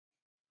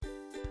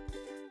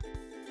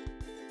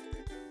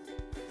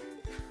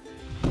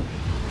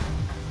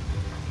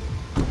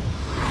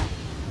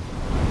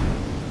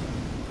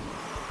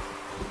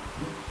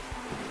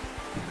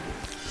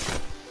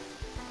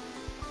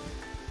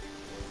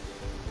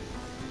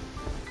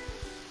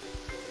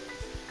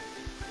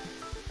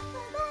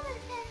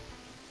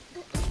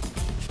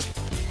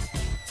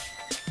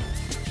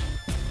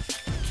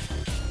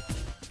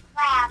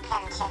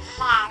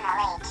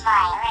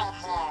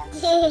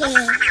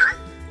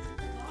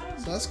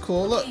So that's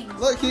cool.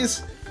 Look,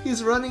 he's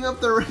running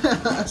up the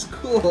ramp. That's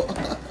cool.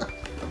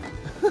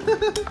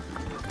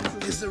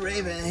 It's the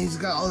Raven. He's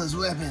got all his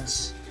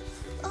weapons.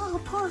 Oh,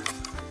 poor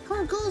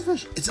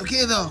goldfish. It's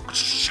okay though.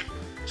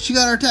 She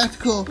got her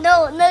tactical.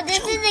 No,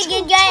 this is a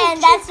good guy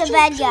and that's the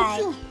bad guy.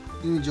 You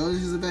mean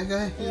Jonesy's the bad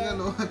guy? He got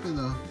no weapon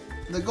though.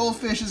 The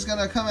goldfish is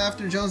gonna come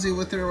after Jonesy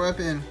with her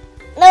weapon.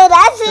 No,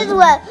 that's his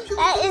weapon.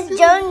 That is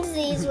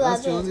Jonesy's weapon.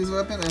 That's Jonesy's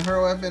weapon, and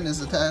her weapon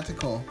is a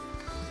tactical.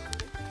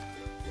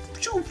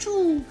 Choo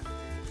choo.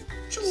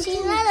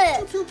 She's not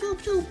a.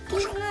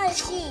 He's not a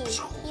she. He's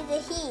a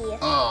he.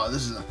 Oh,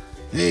 this is a.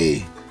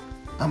 Hey,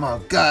 I'm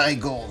a guy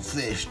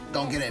goldfish.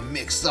 Don't get it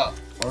mixed up,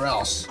 or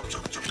else.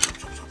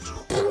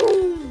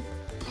 Boom.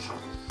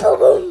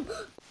 Boom.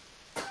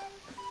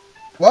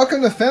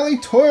 Welcome to Family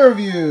Toy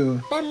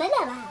Review.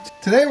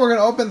 Today we're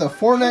gonna open the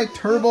Fortnite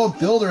Turbo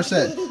Builder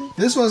Set.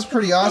 This one's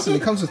pretty awesome.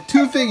 It comes with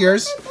 2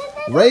 figures,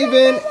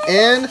 Raven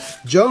and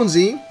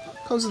Jonesy.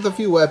 Comes with a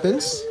few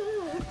weapons.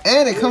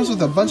 And it comes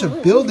with a bunch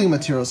of building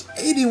materials.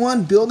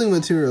 81 building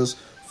materials,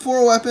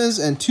 4 weapons,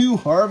 and 2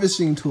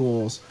 harvesting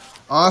tools.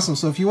 Awesome.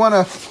 So if you want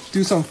to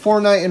do some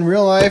Fortnite in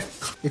real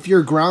life, if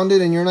you're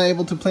grounded and you're not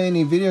able to play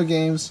any video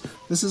games,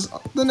 this is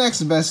the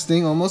next best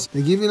thing almost.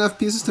 They give you enough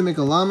pieces to make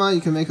a llama.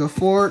 You can make a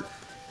fort,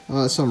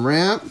 some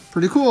ramp.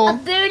 Pretty cool. A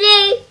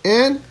booty.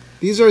 And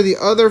these are the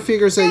other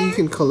figures that you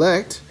can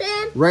collect.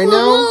 Right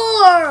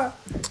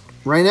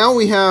now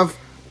we have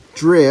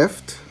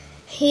Drift.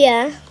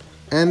 Yeah.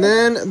 And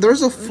then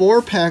there's a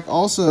 4-pack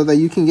also that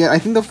you can get. I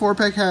think the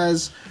 4-pack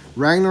has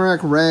Ragnarok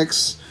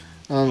Rex,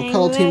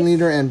 Cuddle Team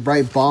Leader, and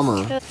Bright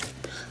Bomber.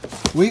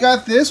 We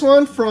got this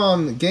one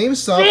from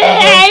GameStop.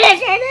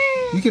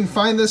 You can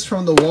find this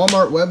from the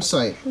Walmart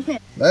website.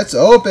 Let's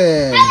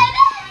open.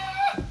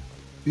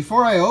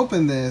 Before I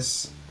open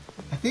this,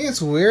 I think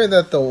it's weird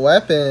that the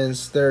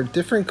weapons, they're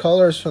different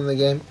colors from the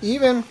game,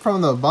 even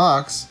from the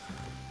box.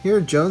 Here,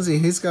 Jonesy,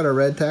 he's got a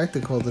red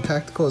tactical. The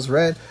tactical is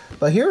red,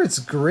 but here it's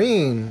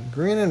green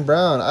and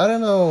brown. I don't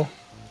know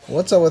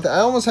what's up with it. I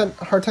almost have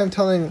a hard time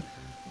telling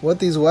what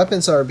these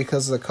weapons are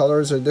because the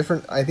colors are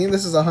different. I think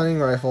this is a hunting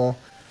rifle,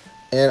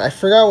 and I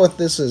forgot what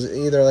this is.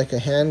 Either like a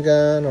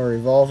handgun or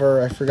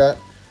revolver. I forgot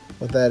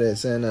what that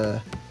is.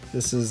 And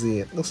this is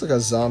it looks like a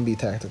zombie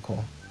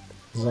tactical,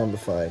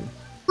 zombified.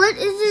 What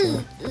is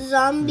a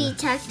zombie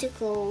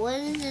tactical? What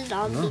is a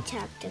zombie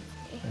tactical?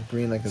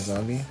 Green like a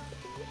zombie.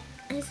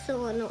 I still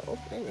want to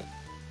open it.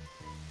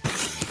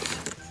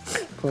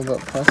 Pull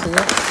up, pressing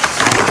it.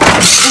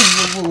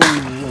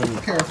 Whoa,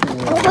 careful.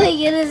 Oh my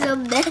goodness,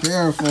 I'm dead.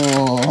 Careful.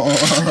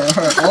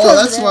 Oh,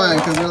 that's why,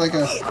 because they're like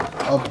a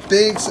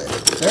big.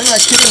 They're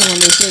not kidding when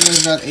they say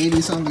they've got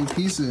 80-something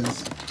pieces.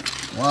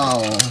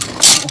 Wow.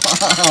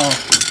 Wow.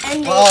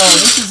 Wow,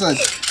 this is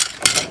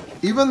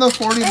even though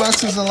 40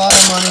 bucks is a lot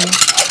of money,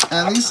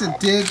 at least it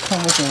did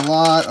come with a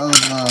lot of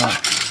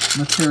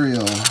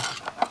material.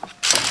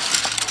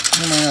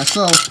 Oh my gosh,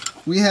 so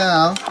we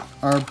have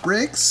our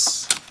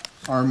bricks,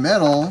 our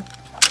metal,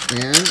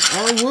 and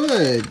our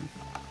wood.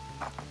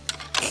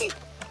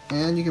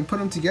 And you can put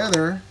them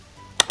together.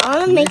 I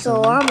want to make a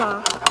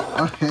llama.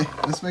 Okay,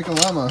 let's make a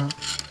llama.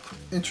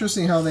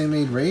 Interesting how they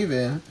made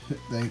Raven.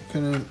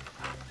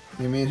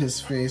 They made his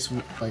face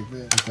like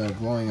this, with the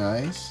glowing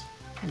eyes.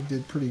 They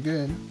did pretty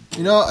good.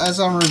 You know, as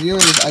I'm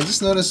reviewing this, I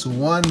just noticed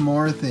one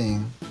more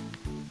thing.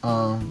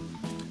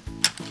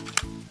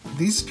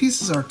 These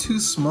pieces are too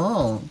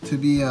small to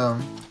be,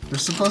 they're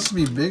supposed to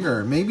be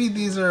bigger. Maybe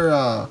these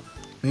are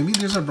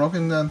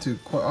broken down to,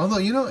 although,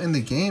 you know, in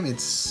the game,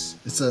 it's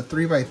a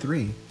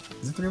 3x3.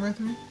 Is it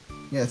 3x3?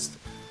 Yeah,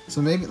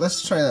 so maybe,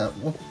 let's try that.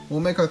 We'll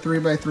make a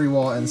 3x3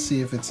 wall and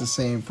see if it's the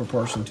same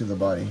proportion to the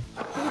body.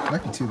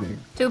 Might be too big.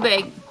 Too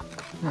big.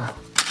 Yeah.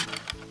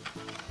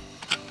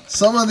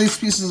 Some of these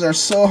pieces are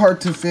so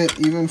hard to fit,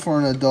 even for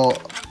an adult.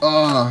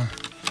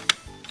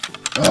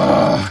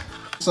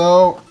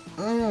 So,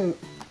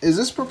 is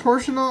this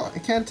proportional? I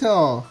can't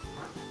tell.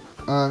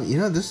 You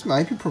know, this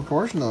might be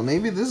proportional.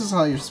 Maybe this is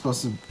how you're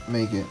supposed to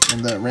make it.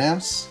 And the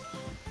ramps.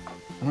 I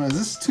don't know, is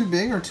this too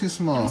big or too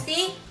small?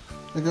 See?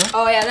 Okay.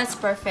 Oh yeah, that's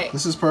perfect.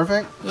 This is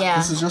perfect? Yeah.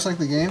 This is just like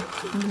the game?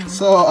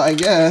 So, I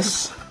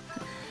guess...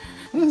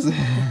 What is it?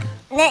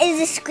 That is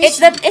a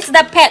squishy. It's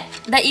the pet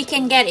that you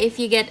can get if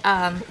you get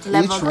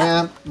leveled Each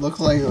ramp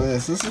looks like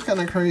this. This is kind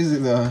of crazy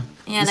though.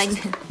 Yeah,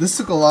 this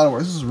took a lot of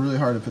work. This is really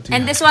hard to put together.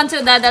 And this one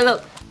too, Dada,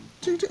 look.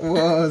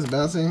 Whoa, it's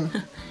bouncing.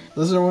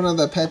 Those are one of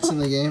the pets in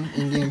the game,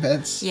 in-game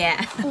pets. Yeah.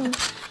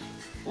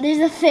 There's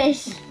a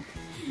fish.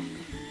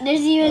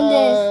 There's even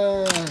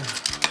this.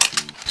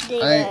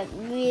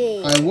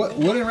 I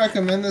wouldn't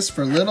recommend this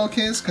for little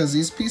kids because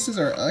these pieces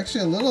are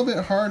actually a little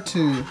bit hard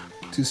to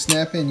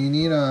snap in. You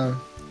need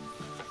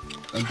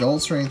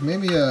adult strength,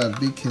 maybe a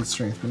big kid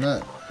strength, but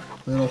not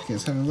little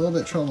kids. Having a little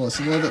bit of trouble. It's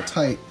a little bit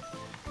tight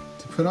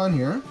to put on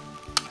here.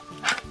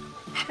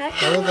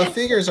 Well, the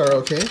figures are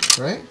okay,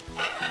 right?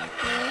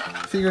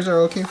 Figures are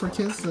okay for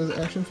kids, the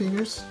action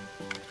figures.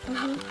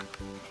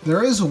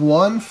 There is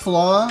one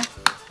flaw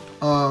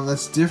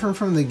that's different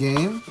from the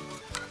game.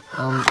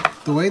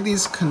 the way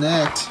these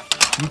connect,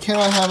 you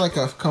cannot have like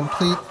a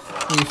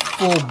completely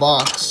full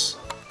box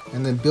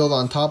and then build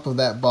on top of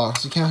that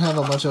box. You can't have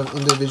a bunch of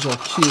individual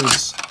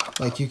cubes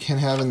like you can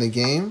have in the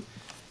game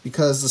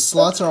because the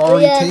slots are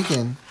already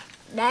taken.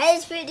 That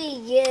is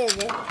pretty good.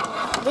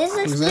 This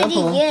looks pretty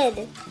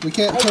good. We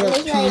can't put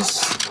a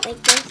piece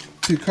like this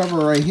to cover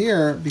right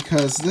here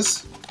because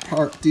this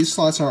part, these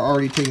slots are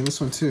already taken.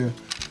 This one too.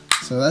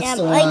 So that's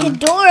the like one. a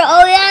door.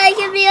 Oh yeah, it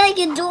can be like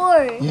a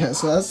door. Yeah,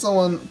 so that's the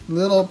one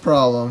little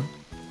problem.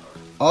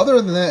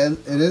 Other than that,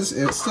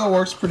 it still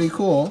works pretty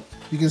cool.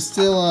 You can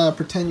still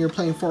pretend you're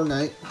playing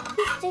Fortnite.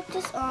 Stick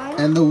this on.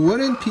 And the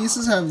wooden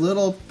pieces have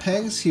little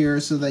pegs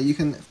here so that you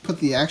can put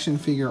the action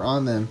figure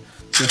on them.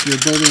 So if you're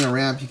building a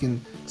ramp, you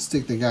can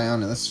stick the guy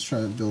on it. Let's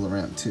try to build a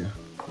ramp too.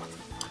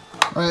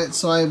 Alright,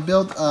 so I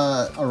built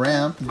a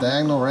ramp,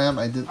 diagonal ramp.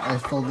 I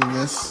folded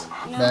this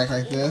back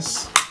like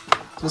this,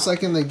 just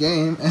like in the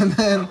game. And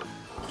then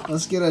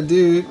let's get a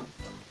dude,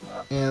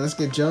 and let's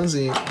get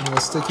Jonesy, and we'll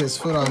stick his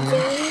foot on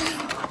here.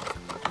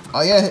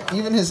 Oh yeah,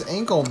 even his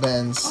ankle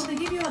bends. Oh, they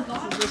give you a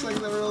lot. Just like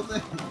the real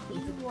thing.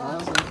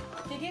 Awesome.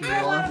 They give you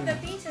a lot of the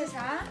pieces,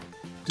 huh?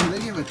 Dude, they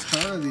give a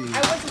ton of these. I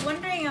was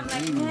wondering, I'm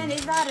like, man,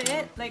 is that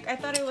it? Like, I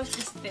thought it was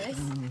just this.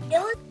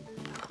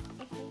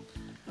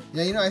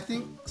 Yeah, you know, I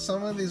think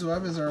some of these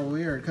weapons are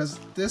weird because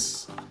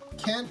this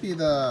can't be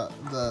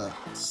the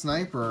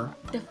sniper.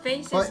 The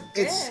face but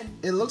is good.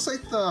 It looks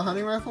like the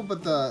hunting rifle,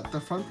 but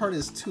the front part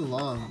is too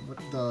long.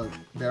 The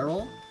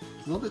barrel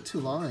is a little bit too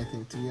long, I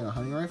think, to be a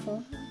hunting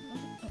rifle.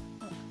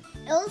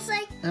 It looks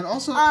like. And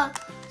also,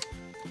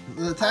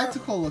 the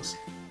tactical looks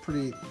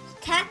pretty.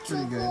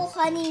 Tactical good.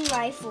 hunting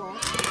rifle.